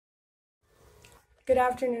Good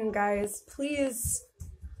afternoon, guys. Please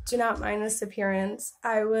do not mind this appearance.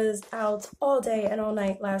 I was out all day and all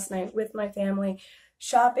night last night with my family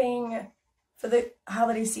shopping for the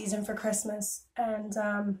holiday season for Christmas, and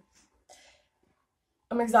I'm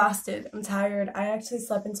exhausted. I'm tired. I actually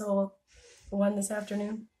slept until 1 this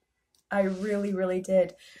afternoon. I really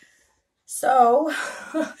did. So,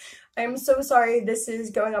 I'm so sorry this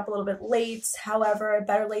is going up a little bit late. However,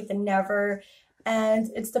 better late than never. And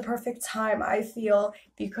it's the perfect time, I feel,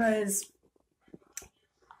 because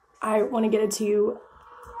I want to get it to you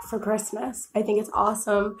for Christmas. I think it's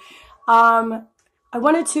awesome. I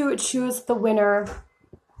wanted to choose the winner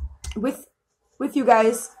with you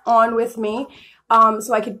guys on with me,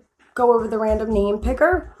 so I could go over the random name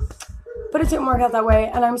picker, but it didn't work out that way,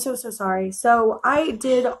 and I'm so sorry. So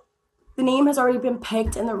the name has already been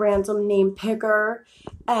picked in the random name picker,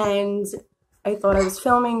 and I thought I was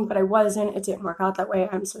filming, but I wasn't. It didn't work out that way.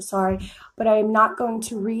 I'm so sorry. But I'm not going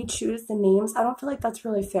to re-choose the names. I don't feel like that's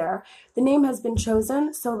really fair. The name has been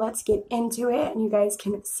chosen, so let's get into it. And you guys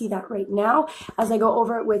can see that right now as I go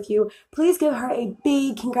over it with you. Please give her a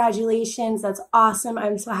big congratulations. That's awesome.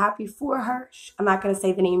 I'm so happy for her. I'm not going to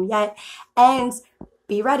say the name yet. And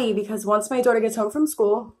be ready, because once my daughter gets home from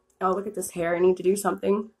school, oh, look at this hair. I need to do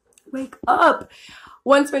something. Wake up.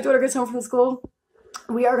 Once my daughter gets home from school,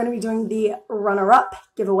 we are going to be doing the runner-up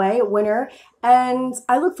giveaway winner, and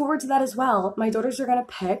I look forward to that as well. My daughters are going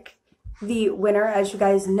to pick the winner, as you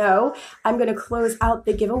guys know. I'm going to close out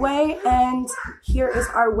the giveaway, and here is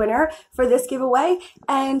our winner for this giveaway.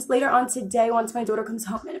 And later on today, once my daughter comes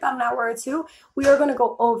home in about an hour or two, we are going to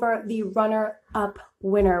go over the runner-up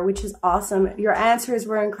winner, which is awesome. Your answers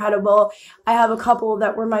were incredible. I have a couple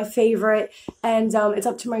that were my favorite, and it's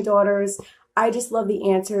up to my daughters. I just love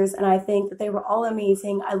the answers, and I think that they were all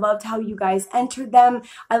amazing. I loved how you guys entered them.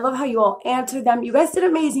 I love how you all answered them. You guys did an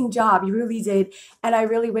amazing job. You really did. And I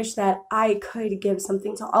really wish that I could give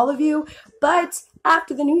something to all of you. But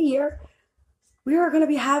after the new year, we are going to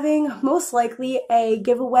be having most likely a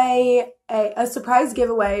giveaway, a surprise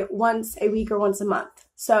giveaway once a week or once a month.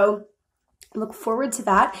 So look forward to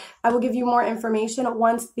that. I will give you more information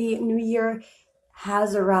once the new year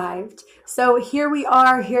has arrived. So here we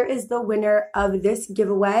are. Here is the winner of this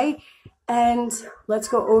giveaway, and let's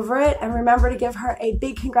go over it. And remember to give her a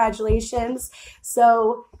big congratulations.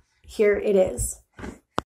 So here it is.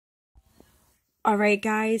 All right,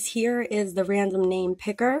 guys, here is the random name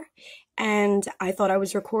picker, and I thought I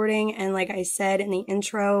was recording, and like I said in the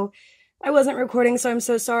intro, I wasn't recording, so I'm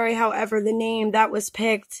so sorry. However, the name that was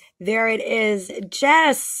picked, there it is.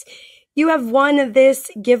 Jess, you have won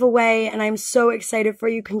this giveaway, and I'm so excited for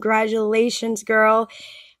you. Congratulations, girl.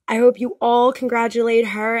 I hope you all congratulate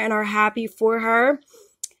her and are happy for her.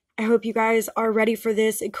 I hope you guys are ready for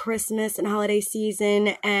this Christmas and holiday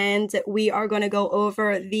season, and we are going to go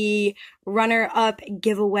over the runner-up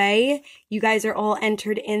giveaway. You guys are all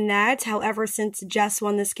entered in that. However, since Jess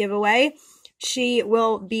won this giveaway, she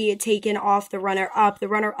will be taken off the runner-up. The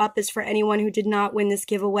runner-up is for anyone who did not win this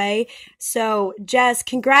giveaway. So, Jess,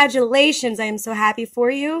 congratulations. I am so happy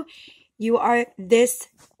for you. You are this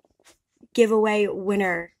giveaway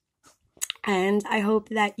winner. And I hope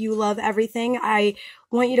that you love everything. I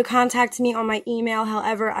want you to contact me on my email.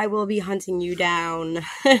 However, I will be hunting you down.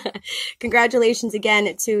 Congratulations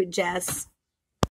again to Jess.